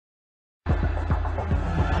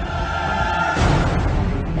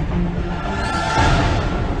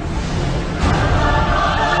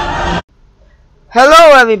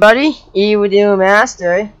Hello everybody, Evil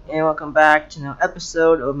Master, and welcome back to another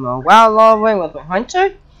episode of my WoW Lore with my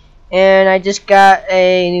Hunter. And I just got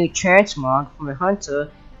a new transmog from my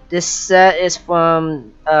Hunter. This set is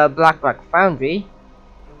from Black Rock Foundry,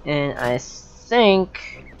 and I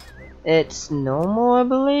think it's normal, I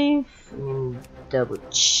believe. Let me double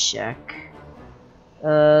check.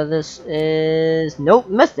 This is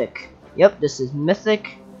Mythic. Yep, this is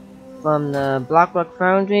Mythic from the Black Rock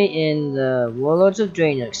Foundry in the Warlords of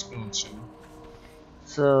Draenor expansion.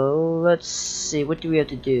 So let's see, what do we have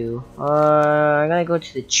to do? I gotta go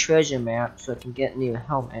to the treasure map so I can get a new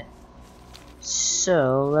helmet.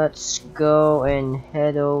 So let's go and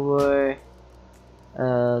head over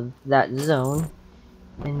that zone,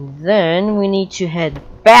 and then we need to head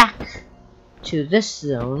back to this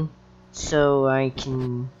zone so I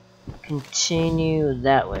can continue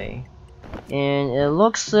that way. And it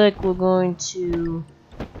looks like we're going to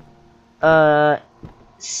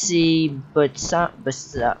see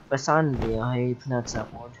Bwonsamdi, how you pronounce that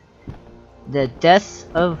word. The death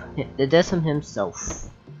of himself.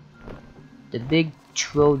 The big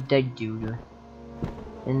troll dead dude.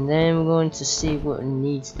 And then we're going to see what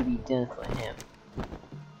needs to be done for him.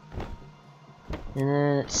 And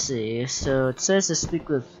then let's see, so it says to speak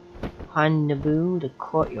with Nabu, the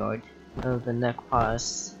courtyard of the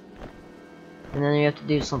Necropolis. And then you have to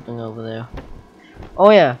do something over there. Oh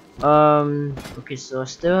yeah, okay, so I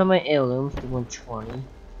still have my heirlooms, the 120.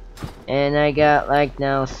 And I got like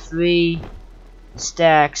now 3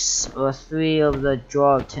 stacks, or 3 of the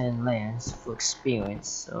draw of 10 lands for experience.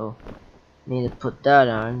 So I need to put that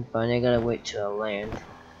on, but I gotta wait till I land.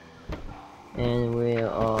 And we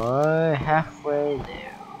are halfway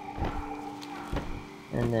there.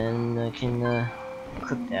 And then I can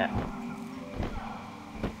equip that.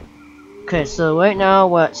 Okay, so right now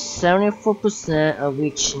we're at 74% of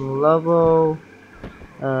reaching level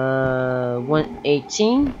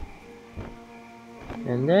 118.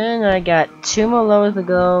 And then I got 2 more levels to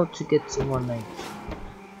go to get to 119.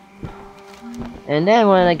 And then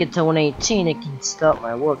when I get to 118, I can start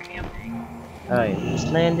my war campaign. Alright, just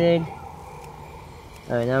landed.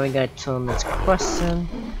 Alright, now we got to the next question.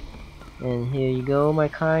 And here you go, my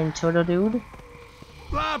kind turtle dude.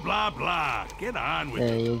 Blah blah blah. Get on with it.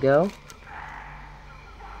 There you go.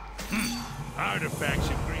 Artifacts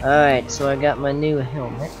and green. Alright, so I got my new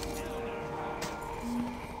helmet.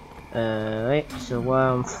 Alright, so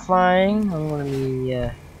while I'm flying, I'm gonna be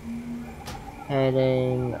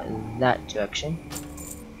heading that direction.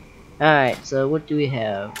 Alright, so what do we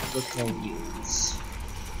have? What can I use?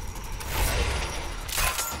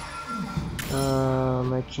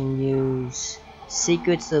 I can use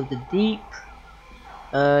Secrets of the Deep.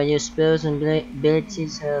 Your spells and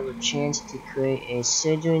abilities have a chance to create a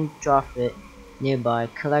Sidron Droplet nearby.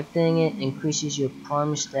 Collecting it increases your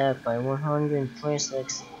primary stat by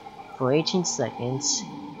 126 for 18 seconds.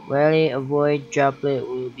 Rarely a void droplet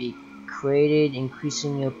will be created,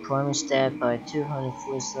 increasing your primary stat by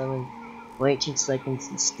 247 for 18 seconds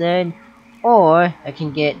instead. Or I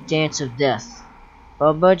can get Dance of Death.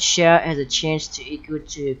 Bubbled Shout has a chance to equal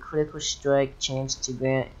to a critical strike chance to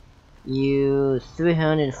grant you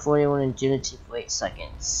 341 agility for 8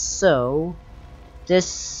 seconds. So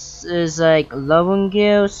this is like level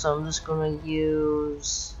gear, so I'm just gonna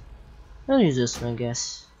use this one, I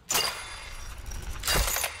guess.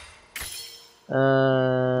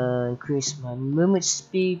 Increase my movement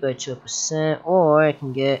speed by 12%, or I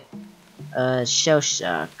can get Shell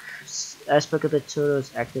Shock. Aspect of the turtle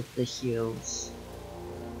is active for the heals.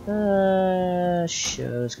 Sure,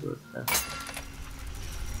 let's go with that.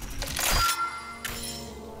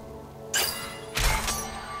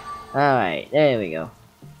 Alright, there we go.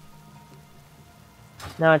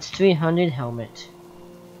 Now it's 300 helmet.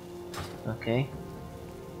 Okay.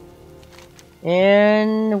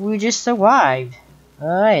 And we just arrived.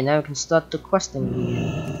 Alright, now we can start the questing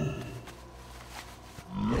again.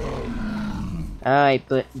 Alright,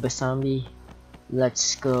 Bwonsamdi,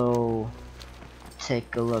 let's go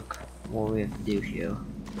take a look what we have to do here.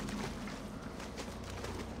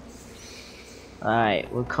 Alright,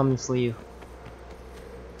 we're coming for you.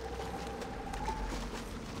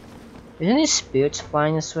 Isn't any spirits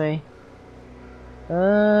flying this way?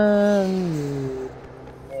 There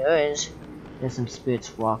is. There's some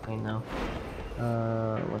spirits walking though.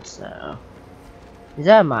 What's that? Is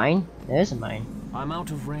that a mine? There's a mine. I'm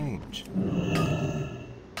out of range.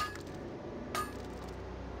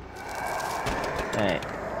 Alright.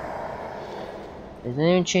 Is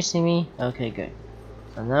anyone chasing me? Okay, good.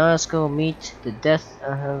 So now let's go meet the death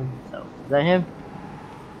of himself. Is that him?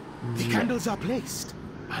 The candles are placed,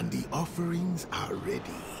 and the offerings are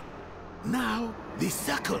ready. Now, the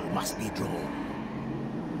circle must be drawn.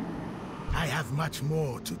 I have much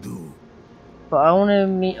more to do. But I want to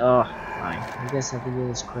meet. Oh, fine. I guess I have to do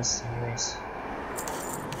this quest anyways.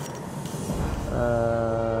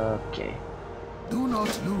 Okay. Do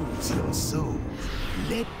not lose your soul.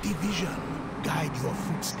 Let division guide your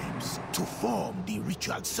footsteps to form the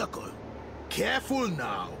ritual circle. Careful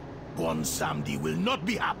now. Bwonsamdi will not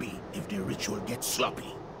be happy if the ritual gets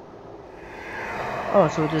sloppy. Oh,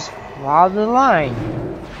 so just follow the line.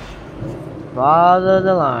 Follow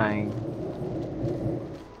the line.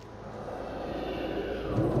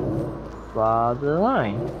 Follow the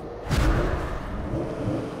line.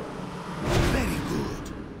 Very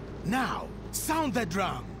good. Now, sound the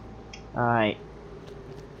drum. Alright.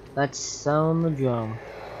 Let's sound the drum.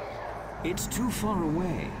 It's too far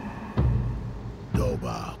away.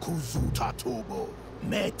 Doba kuzuta tobo.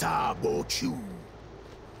 Meta bochu.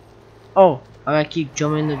 Oh, I gotta keep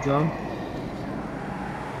drumming the drum.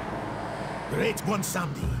 Great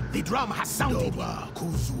Bwonsamdi, the drum has sounded. Doba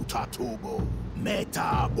kuzuta tobo.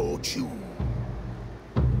 Meta bochu.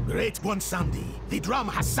 Great Bwonsamdi, the drum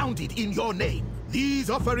has sounded in your name. These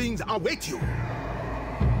offerings await you.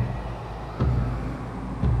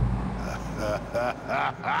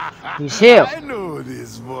 He's here. I know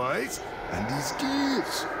this voice and these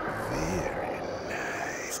gifts. Very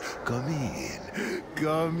nice. Come in.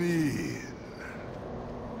 Come in.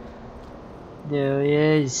 There he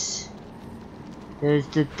is. There's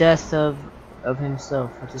the death of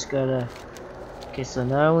himself. I just gotta. Okay, so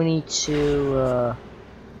now we need to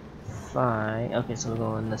find. Okay, so we're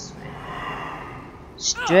going this way.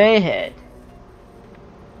 Straight ahead.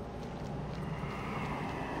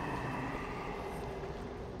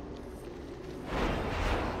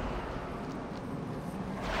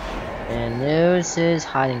 And there's his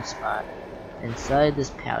hiding spot inside this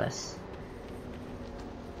palace.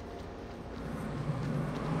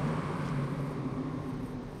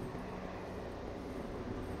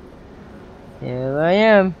 Here I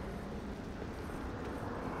am.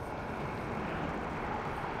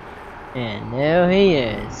 And there he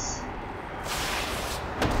is.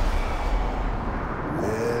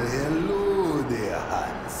 Well, hello there,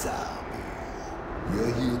 handsome.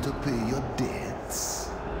 You're here to pay your debts.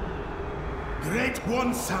 Great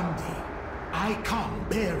Bwonsamdi, I come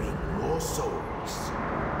bearing more souls,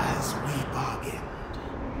 as we bargained.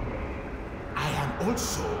 I am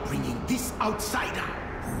also bringing this outsider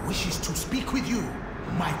who wishes to speak with you,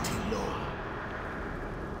 mighty lord.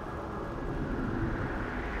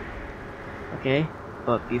 Okay,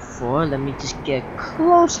 but before, let me just get a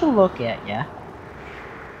closer look at ya.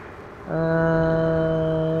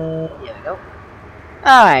 Here we go.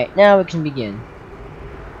 Alright, now we can begin.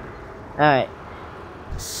 Alright.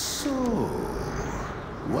 So,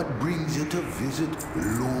 what brings you to visit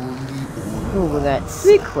lonely old Oh, we got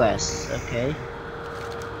 3 quests, okay.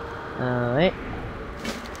 Alright.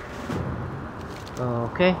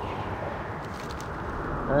 Okay.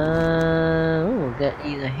 We got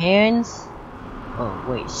either hands or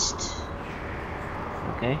waist.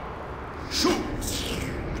 Okay. Shoot!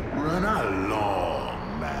 Run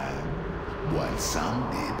along, man. While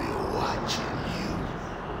someday be watching you.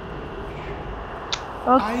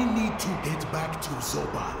 Okay. I need to get back to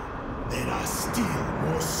Zobal. There are still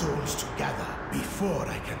more souls to gather before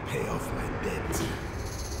I can pay off my debt.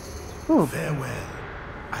 Ooh. Farewell.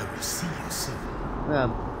 I will see you soon.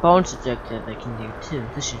 Bonus objective I can do too.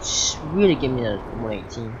 This should really give me a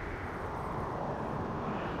 118.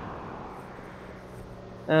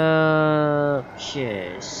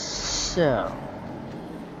 Okay, so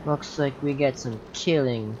looks like we got some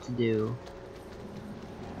killing to do.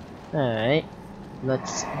 Alright,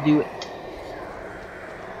 let's do it.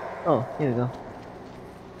 Oh, here we go.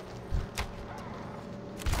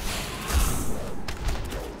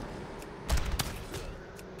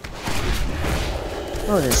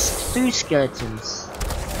 Oh, there's 3 skeletons.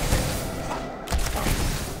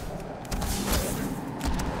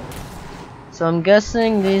 So I'm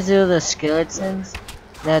guessing these are the skeletons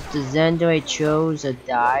that the Xandoi Chores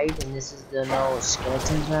died, and this is the no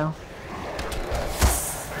skeletons now.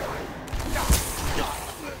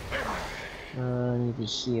 I need to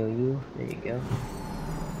heal you. There you go.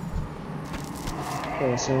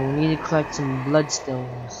 Okay, so we need to collect some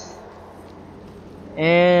bloodstones.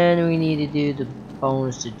 And we need to do the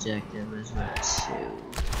bonus objective as well too.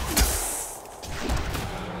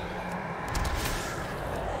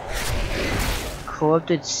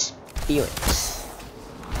 Corrupted spirits.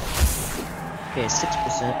 Okay,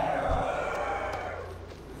 6%.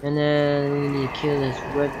 And then we need to kill this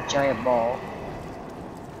red giant ball.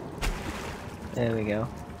 There we go.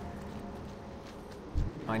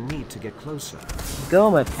 I need to get closer. Go,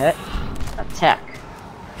 my pet. Attack.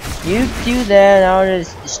 You do that, and I'll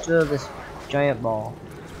just destroy this giant ball.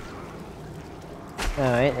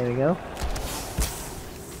 Alright, there we go.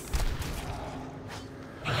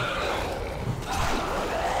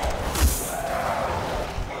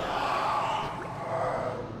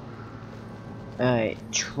 Alright,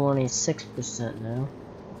 26% now.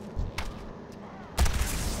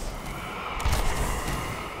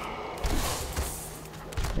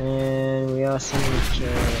 And we also need to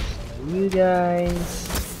kill some of you guys.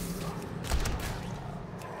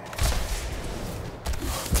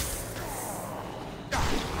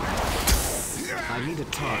 I need a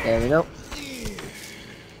target. There we go.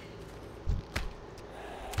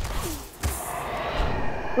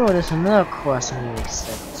 Oh, there's another quest I need to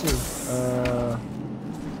accept too.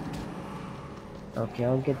 Okay,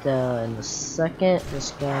 I'll get that in a second.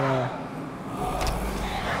 Just gotta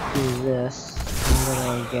do this. I'm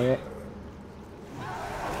gonna get it.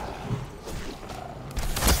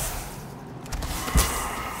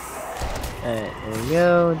 Alright, there we go,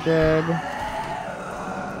 dead.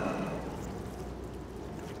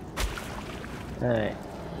 Alright.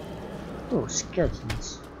 Oh,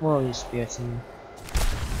 skeletons. Warrior spirits in here.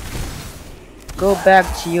 Go back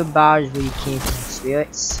to your bodies where you came from,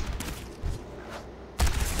 spirits.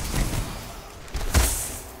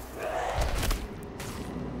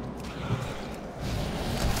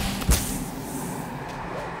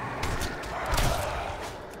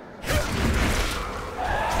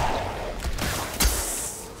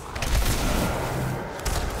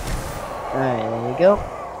 Alright, there we go.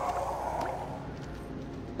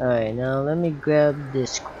 Alright, now let me grab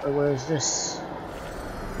this. Where is this?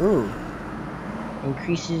 Ooh.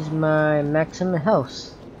 Increases my maximum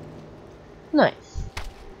health. Nice.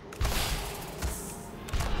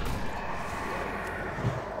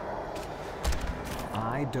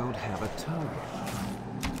 I don't have a target.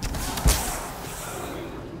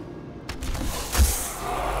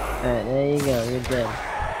 Alright, there you go, you're dead.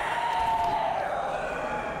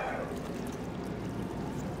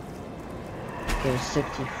 Okay,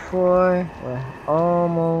 64. We're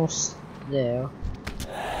almost there.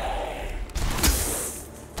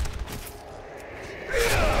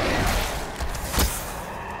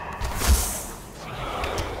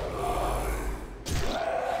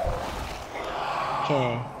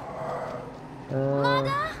 Okay. Mother?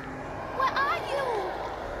 Where are you?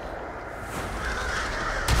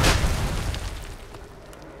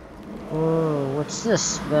 Oh, what's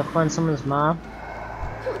this? Gotta find someone's mom?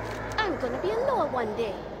 I'm gonna be alone one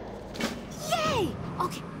day. Yay!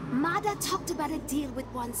 Okay, Mother talked about a deal with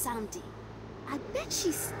Bwonsamdi. I bet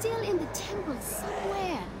she's still in the temple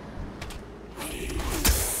somewhere.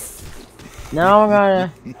 Now we're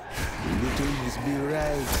gonna... Little miss be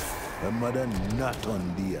right. Her mother not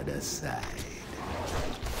on the other side.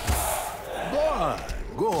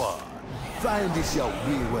 Go on. Find this your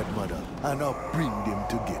wayward mother, and I'll bring them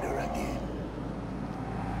together again.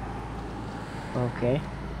 Okay.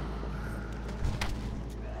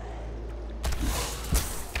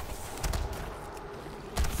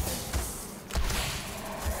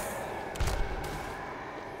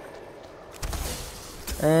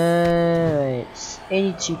 Alright,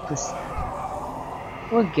 82%.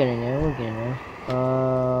 We're getting there,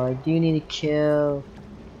 I do need to kill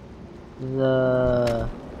the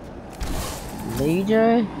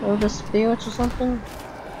leader of the spirits or something?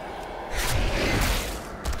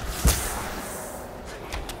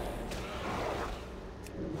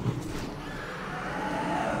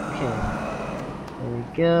 Okay, there we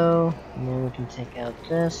go, and then we can take out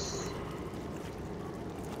this.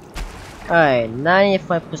 Alright,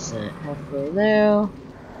 95%, halfway there.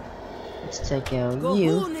 Let's take out you.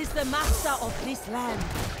 Gohoon is the master of this land.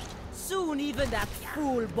 Soon even that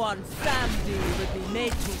fool Bwonsamdi will be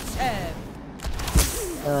made to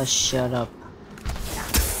serve. Shut up.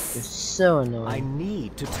 You're so annoying. I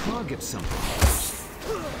need to target something.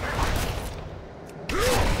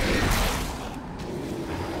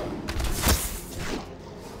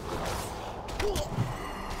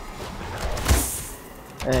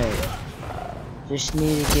 Alright. Just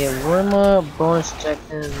need to get one more bonus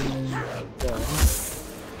objective and then we're done.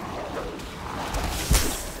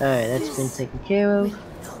 Alright, that's been taken care of.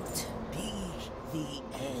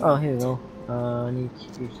 Oh, here we go. I need to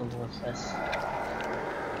do something with this.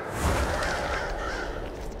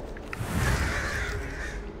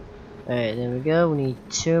 Alright, there we go. We need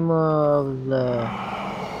 2 more of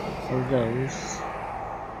those.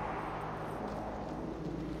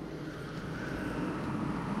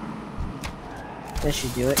 That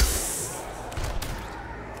should do it.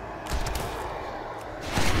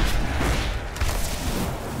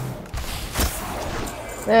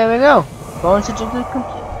 There we go. Bonus objective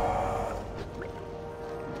complete.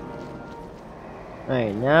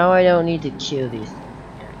 Alright, now I don't need to kill these.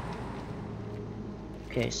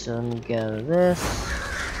 Okay, so let me gather this.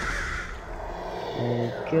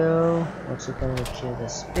 There we go. Also gonna kill the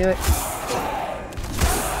spirit.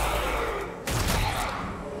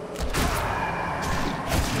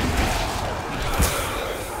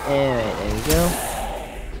 Alright, there we go.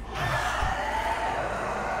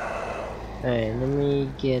 Alright, let me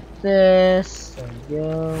get this. There we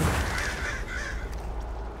go.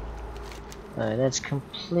 Alright, that's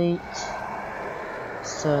complete.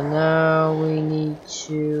 So now we need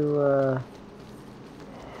to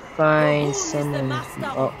find someone.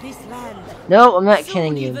 Oh. No, I'm not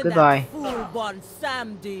killing you. Goodbye.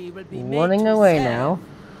 Running away now.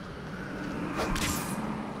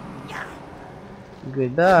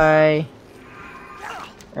 Goodbye.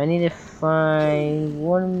 I need to find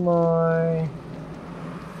one more.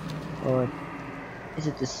 Or is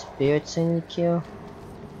it the spirits I need to kill?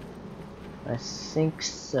 I think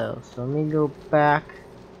so. So let me go back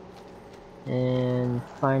and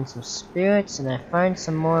find some spirits, and I find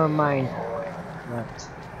some more mine left.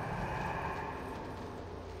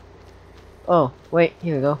 Oh, wait,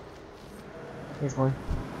 here we go. Here's one.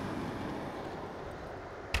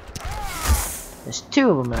 There's two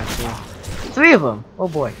of them actually. Three of them! Oh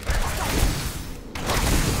boy.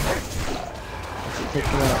 Let's take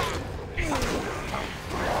them out.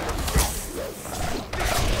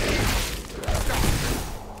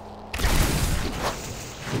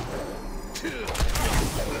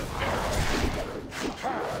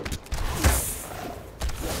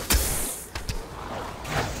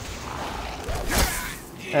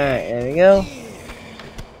 Alright, there we go.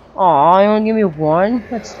 Aw, you wanna give me one?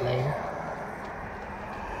 That's lame.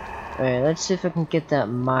 Alright, let's see if I can get that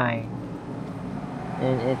mine.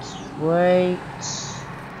 And it's right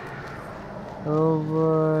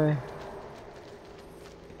over.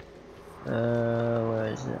 Where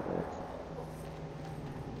is it?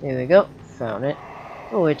 There we go. Found it.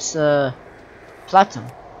 Oh, it's platinum.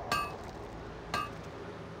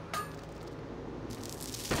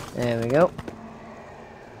 There we go.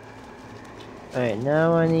 Alright,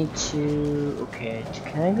 now I need to. Okay,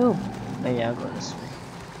 can I go? Oh, yeah, I'll go this way.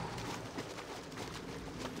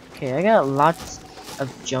 Okay, I got lots of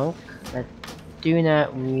junk that do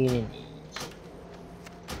not really need.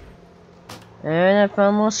 And I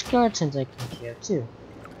found more skeletons I can kill too.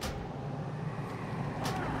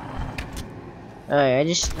 Alright, I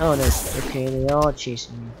just. Oh, no. Okay, they're all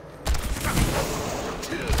chasing me.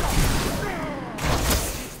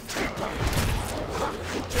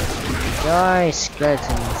 Die,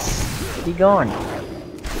 skeletons. Be gone.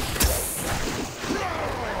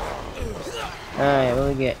 Alright, what do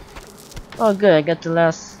we get? Oh good, I got the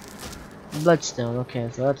last bloodstone. Okay,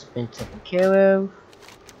 so that's been taken care of.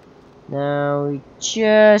 Now we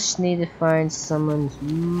just need to find someone's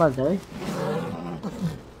mother.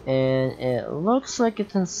 And it looks like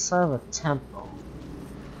it's inside of a temple.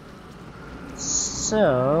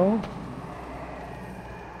 So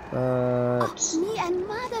me and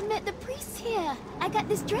Mother met the priest here. I got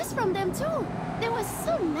this dress from them too. They were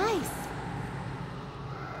so nice.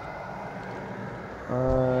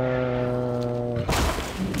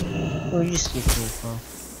 Where you speaking from?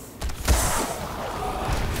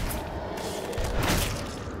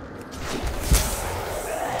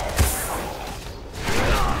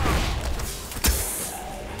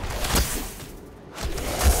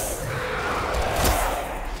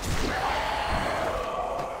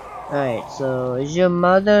 Alright, so is your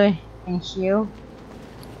mother in here?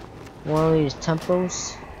 One of these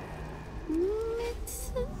temples?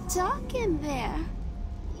 It's dark in there.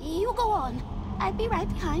 You go on. I'll be right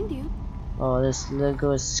behind you. Oh, this little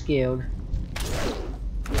girl is scared.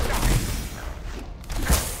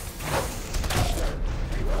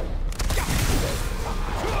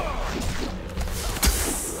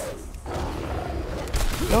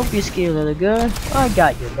 Don't be scared, little girl. I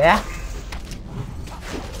got your back.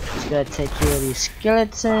 Just gotta take care of these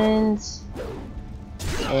skeletons,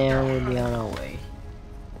 and we'll be on our way.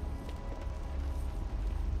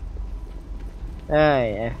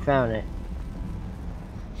 Alright, I found it.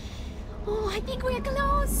 Oh, I think we're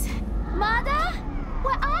close. Mother,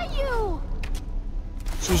 where are you?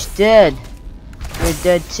 She's dead. You're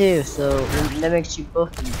dead too, so that makes you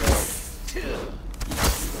both be dead.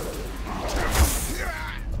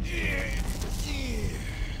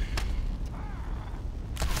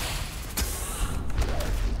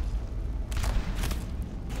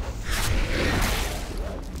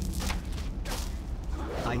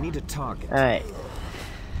 I need a target. Alright.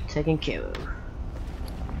 Taken care of.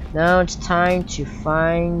 Now it's time to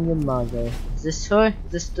find your mother. Is this her?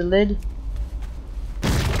 Is this the lid?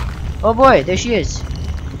 Oh boy, there she is. Oh,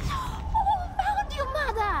 found you,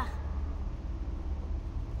 Mother!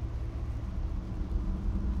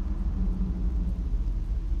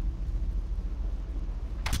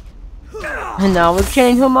 And now we're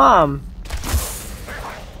killing her mom.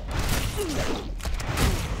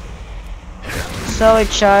 Sorry,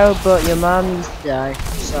 child, but your mom needs to die.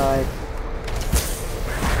 Sorry.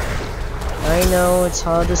 I know it's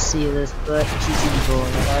hard to see this, but she's evil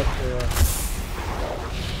and I like her.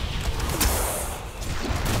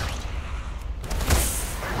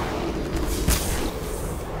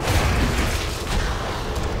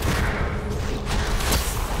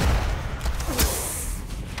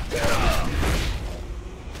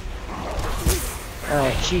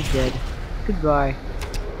 Alright, she's dead. Goodbye.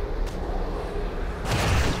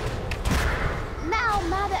 Now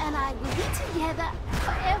Mother and I will be together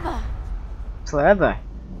forever. Forever.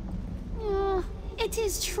 It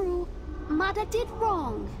is true. Mother did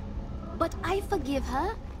wrong. But I forgive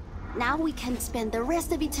her. Now we can spend the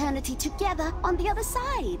rest of eternity together on the other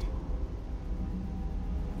side.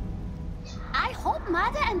 I hope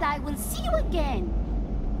Mother and I will see you again.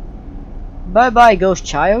 Bye bye, ghost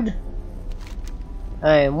child.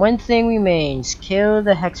 Alright, one thing remains. Kill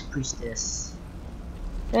the Hex Priestess.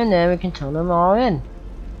 And then we can turn them all in.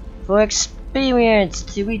 For experience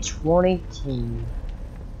to reach 118.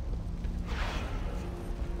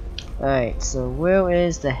 Alright, so where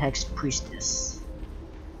is the Hex Priestess?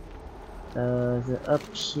 Is it up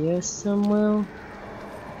here somewhere?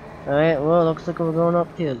 Alright, well, looks like we're going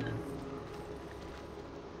up here then.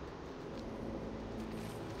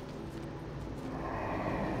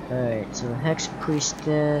 Alright, so Hex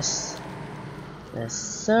Priestess is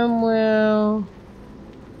somewhere.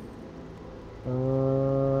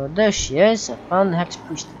 There she is. I found the Hex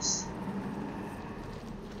Priestess.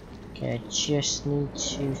 Okay, I just need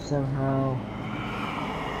to somehow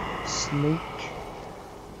sneak.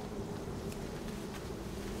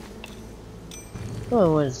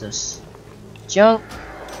 Oh, what is this? Jump.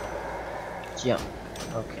 Jump.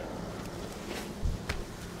 Okay.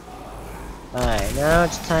 Alright, now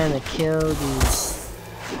it's time to kill these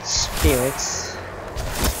spirits.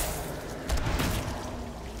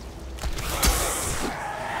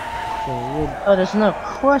 Okay, oh, there's no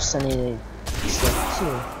quest I need to accept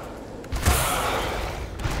too.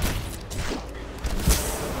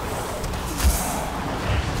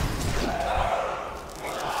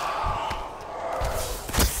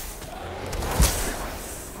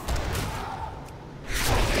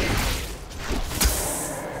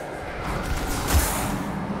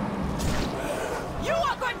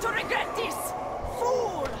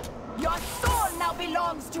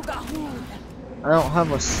 I don't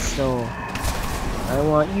have a soul. I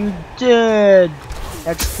want you dead,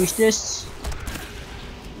 Hex Priestess.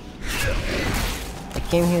 I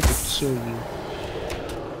came here to kill you.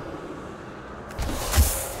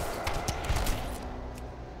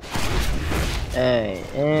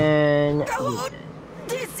 Alright, and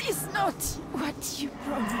This is not what you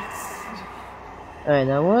promised. alright,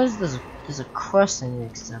 now what is this? There's a quest I need to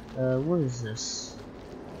accept. What is this?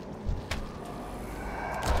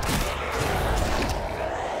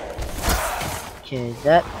 Okay,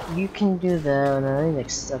 that you can do that, and I need to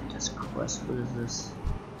accept this quest. What is this?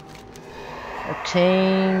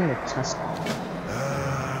 Obtain the tusk.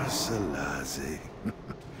 Ah, Selassie.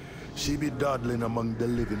 She be dawdling among the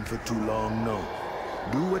living for too long now.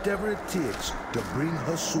 Do whatever it takes to bring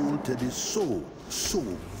her soul to the so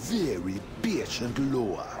very patient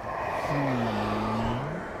Loa.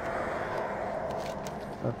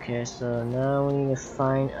 Okay, so now we need to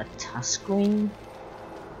find a Tuskwing.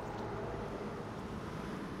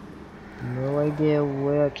 No idea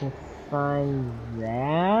where I can find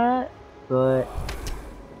that, but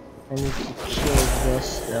I need to kill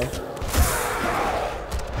this stuff.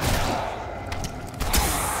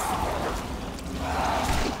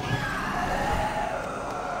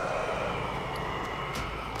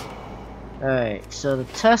 Alright, so the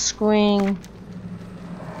Tuskwing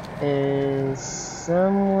is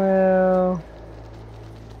somewhere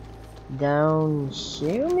down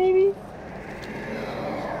here, maybe?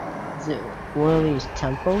 Is it one of these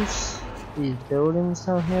temples? These buildings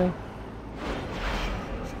down here?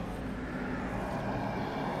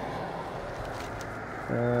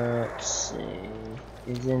 Let's see.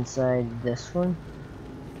 Is it inside this one?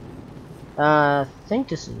 I think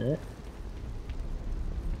this is it.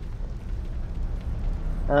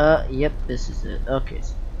 Yep, this is it. Okay,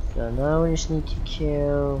 so now we just need to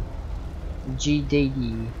kill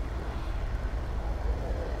GDD.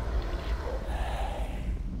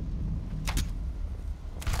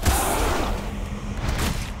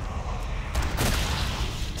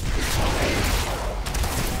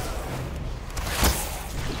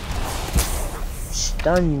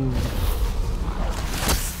 done.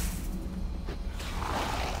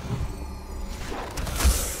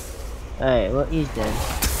 Alright, well, he's dead.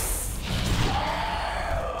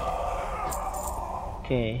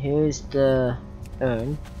 Okay, here's the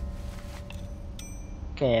urn.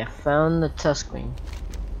 Okay, I found the touchscreen.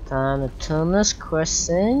 Time to turn this quest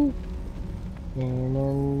in.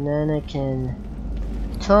 And then I can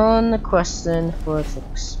turn the quest in for its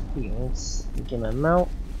experience. Get my mount.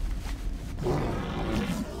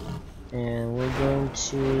 And we're going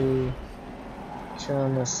to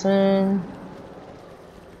turn this in.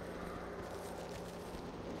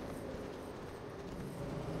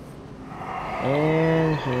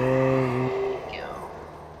 And here we go.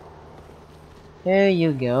 There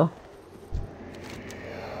you go.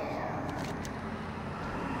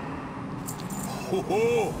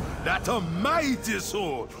 Oh, that's a mighty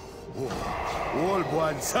sword. Oh, old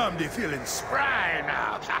Bwonsamdi feeling spry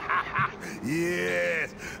now.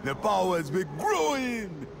 Yes, the power's been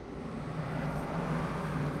growing.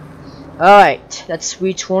 Alright, that's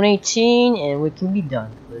reach 118 and we can be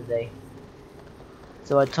done for the day.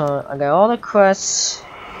 So I got all the quests.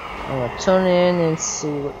 I'm gonna turn in and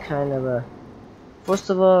see what kind of a. First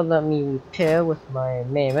of all, let me repair with my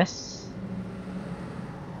mammoth.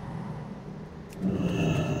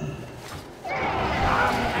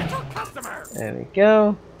 There we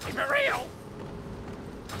go.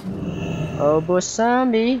 Oh,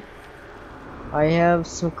 Bwonsamdi, I have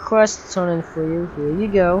some quests turning for you. Here you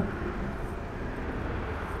go.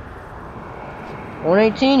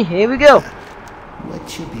 118. Here we go.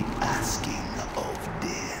 What you be asking of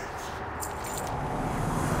death?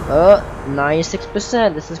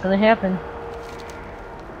 96%. This is gonna happen.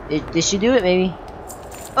 This should do it, maybe.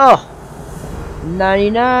 Oh,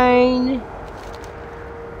 99.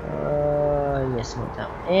 Yes, one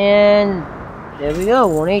time. And there we go.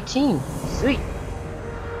 118. Sweet.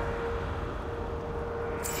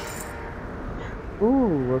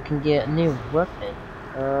 Ooh, we can get a new weapon.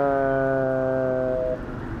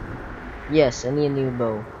 Yes, I need a new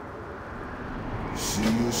bow. See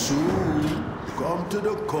you soon. Come to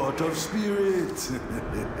the court of spirits.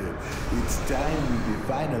 It's time we be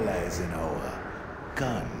finalizing our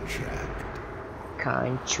contract.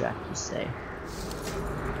 Contract, you say?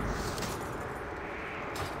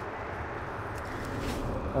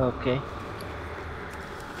 Okay.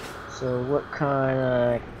 So, what kind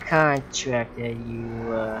of contract are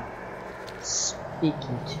you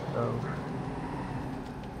speaking of?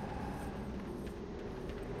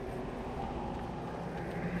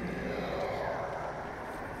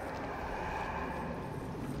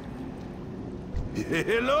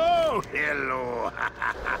 Hello, hello.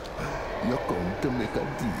 You come to make a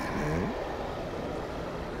deal,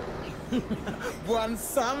 eh?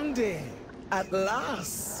 Bwonsamdi, at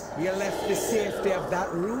last, you left the safety of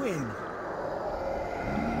that ruin.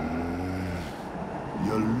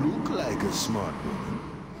 You look like a smart woman,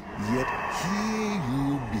 yet here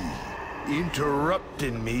you be,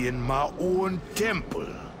 interrupting me in my own temple.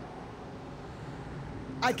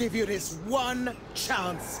 I give you this one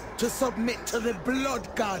chance to submit to the blood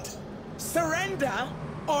god. Surrender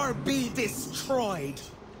or be destroyed.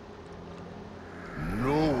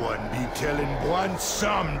 No one be telling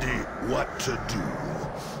Bwonsamdi what to do.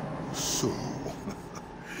 So,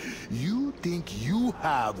 you think you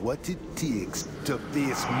have what it takes to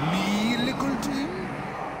face me, little thing?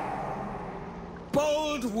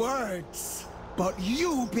 Bold words, but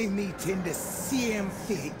you be meeting the same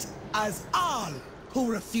fate as all who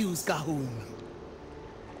refuse Gahun.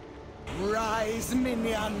 Rise,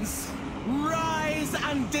 minions! Rise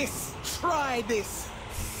and destroy this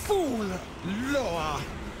fool Loa!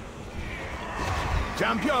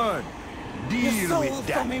 Champion! Deal with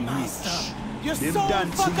that me, master. Your Them soul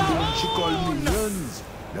dancing for don't she call Gahun! minions.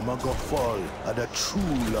 Them a go fall at the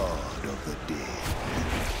true lord of the dead.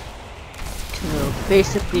 So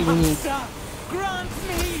basically, we need. Master, grant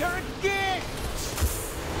me your gift!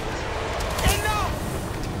 Enough!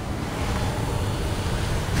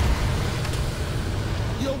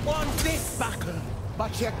 You won this battle,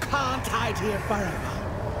 but you can't hide here forever.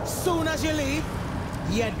 Soon as you leave,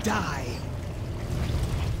 you die.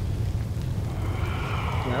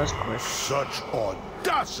 That was quick. Such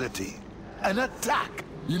audacity! An attack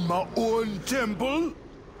in my own temple?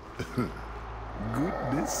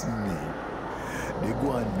 Goodness me. They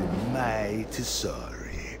going to be mighty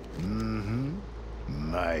sorry.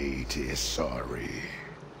 Mighty sorry.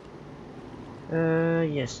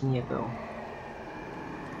 Yes, Nico.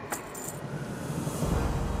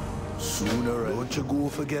 Sooner, don't you go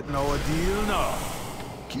forgetting our deal now.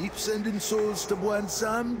 Keep sending souls to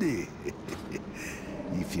Bwonsamdi.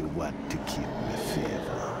 if you want to keep me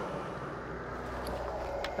favor.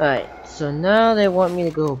 Alright, so now they want me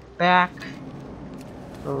to go back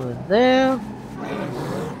over there.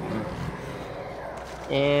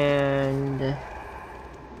 And I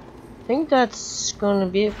think that's gonna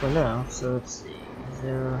be it for now. So let's see.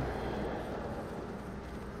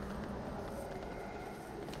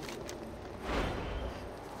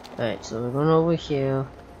 Alright, so we're going over here.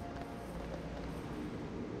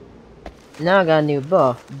 Now I got a new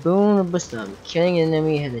buff. Bwonsamdi. Killing an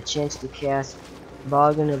enemy has a chance to cast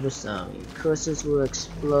Bargain of Bwonsamdi. Curses will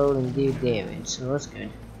explode and deal damage, so that's good.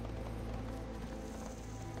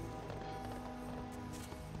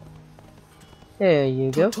 There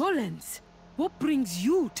you go. Totolans, what brings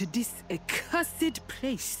you to this accursed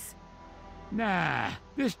place? Nah,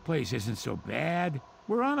 this place isn't so bad.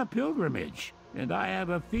 We're on a pilgrimage, and I have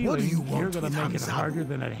a feeling you're gonna make it harder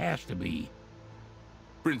than it has to be.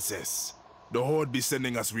 Princess, the Horde be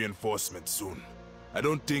sending us reinforcements soon. I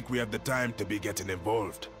don't think we have the time to be getting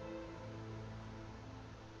involved.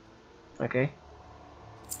 Okay.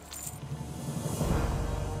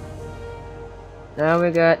 Now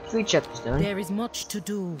we got 3 chapters done. There is much to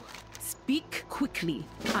do. Speak quickly.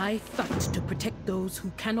 I fight to protect those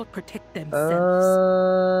who cannot protect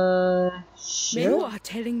themselves. Sure. You are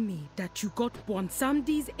telling me that you got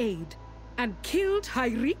Bwonsamdi's aid and killed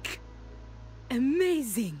Hyrik?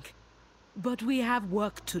 Amazing. But we have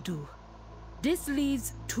work to do. This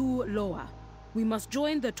leads to Loa. We must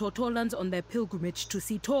join the Totolans on their pilgrimage to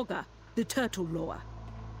see Torga, the Turtle Loa.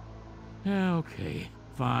 Okay,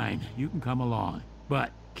 fine. You can come along.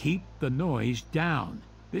 But keep the noise down.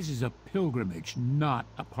 This is a pilgrimage, not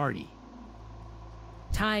a party.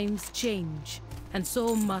 Times change, and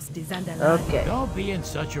so must the Zandalai. Okay. Don't be in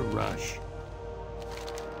such a rush.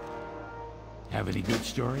 Have any good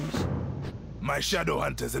stories? My shadow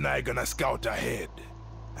hunters and I gonna scout ahead.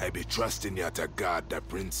 I be trusting ya to guard the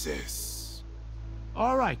princess.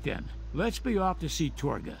 All right then, let's be off to see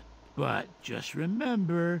Torga. But just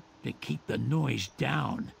remember to keep the noise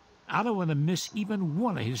down. I don't want to miss even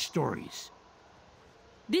one of his stories.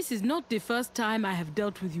 This is not the first time I have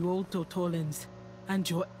dealt with you old Totolans, and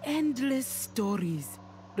your endless stories.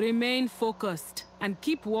 Remain focused and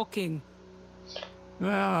keep walking.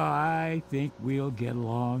 Well, I think we'll get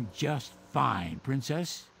along just fine,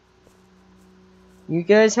 Princess. You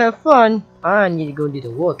guys have fun. I need to go do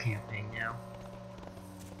the war campaign now.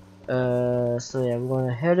 So yeah, we're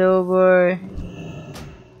gonna head over,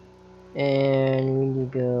 and we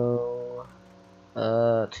need to go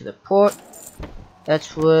to the port.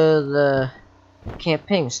 That's where the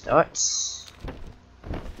campaign starts,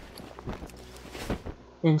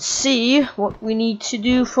 and see what we need to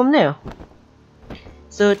do from there.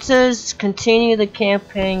 So it says continue the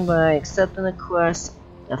campaign by accepting the quest,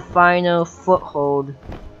 the final foothold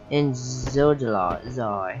in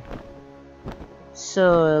Zodalai.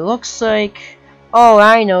 So it looks like, oh,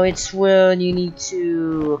 I know, it's where you need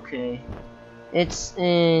to, okay, it's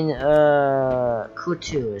in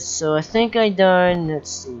Chores. So I think I done,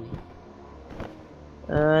 let's see,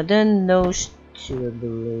 then those 2 I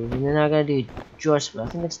believe, and then I gotta do Chores. I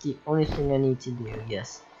think that's the only thing I need to do.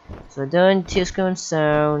 Yes, so I done Tisco and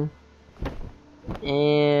Sound,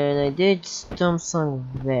 and I did Song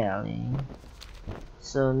Valley.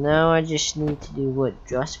 So now I just need to do what,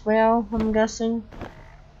 Dresswell, I'm guessing.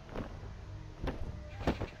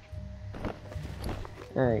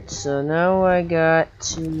 Alright, so now I got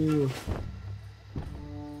to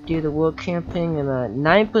do the world camping. I'm at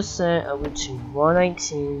 9%, of which is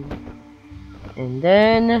 119. And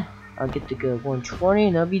then I'll get to go 120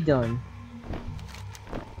 and I'll be done.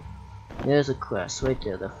 There's a quest right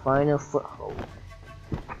there, the final foothold.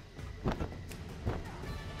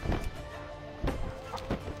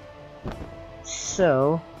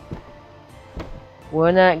 So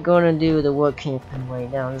we're not gonna do the work camping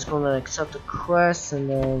right now. I'm just gonna accept the quest and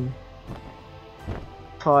then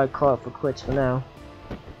probably call it for quits for now.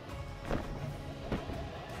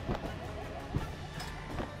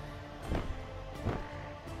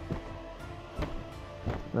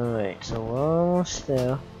 Alright, so we're almost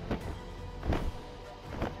there.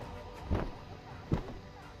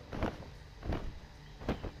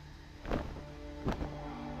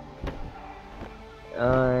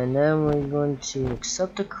 And then we're going to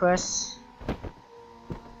accept the quest.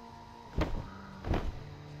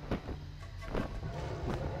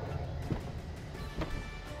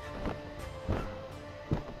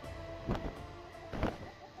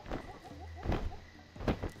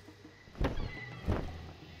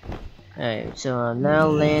 Alright, so I'm now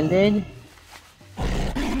landed.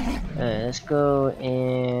 Alright, let's go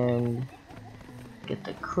and get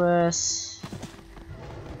the quest.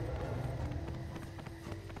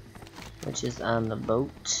 which is on the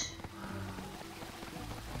boat.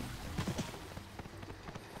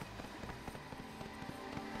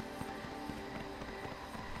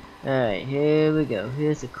 Alright, here we go.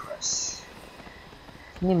 Here's the quest.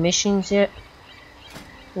 Any missions yet?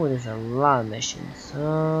 Oh, there's a lot of missions.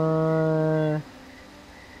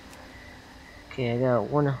 Okay, I got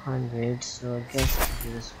 100, so I guess I can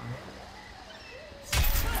do this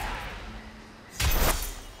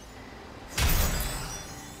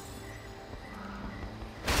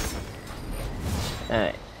one.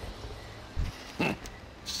 Alright.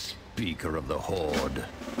 Speaker of the Horde.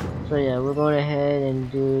 So yeah, we're going ahead and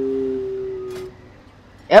do...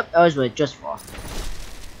 Yep, that was what it just for.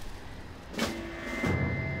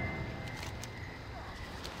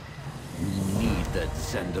 We need that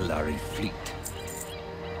Zandalari fleet.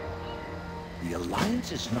 The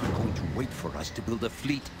Alliance is not going to wait for us to build a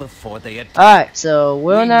fleet before they attack. Alright, so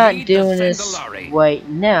we're We not need doing the this Zandalari. right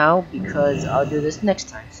now because I'll do this next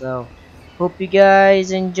time. So, hope you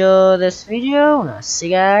guys enjoy this video, and I'll see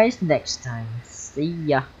you guys next time. See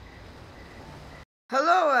ya.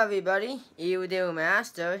 Hello everybody, Evil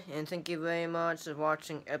Master, and thank you very much for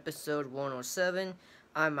watching episode 107.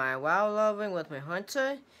 I'm my WoW loving with my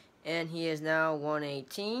hunter, and he is now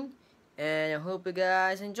 118. And I hope you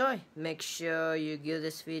guys enjoy. Make sure you give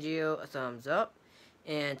this video a thumbs up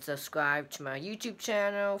and subscribe to my YouTube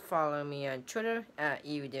channel. Follow me on Twitter at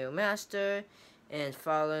EvilMaster, and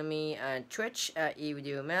follow me on Twitch at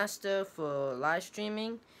EvilMaster for live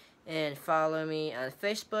streaming, and follow me on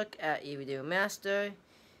Facebook at EvilMaster.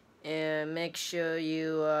 And make sure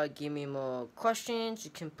you give me more questions.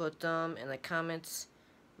 You can put them in the comments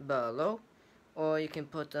below, or you can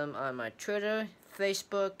put them on my Twitter,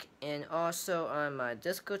 Facebook, and also on my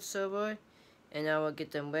Discord server, and I will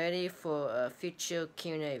get them ready for a future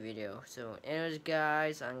Q&A video. So anyways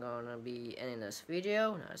guys, I'm gonna be ending this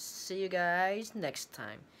video, and I'll see you guys next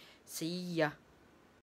time. See ya.